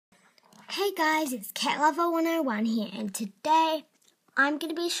Hey guys, it's Cat Lover 101 here, and today I'm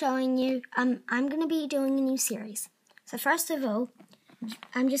going to be showing you, I'm going to be doing a new series. So first of all,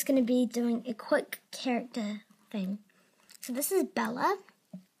 I'm just going to be doing a quick character thing. So this is Bella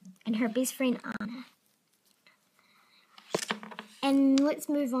and her best friend Anna. And let's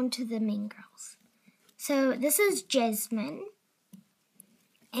move on to the mean girls. So this is Jasmine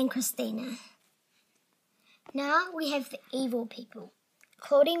and Christina. Now we have the evil people.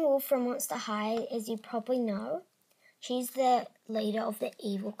 Claudine Wolf from Monster High, as you probably know, she's the leader of the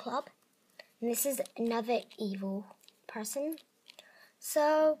evil club. And this is another evil person.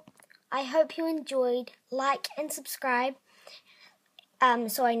 So, I hope you enjoyed. Like and subscribe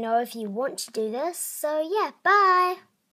so I know if you want to do this. So, yeah, bye!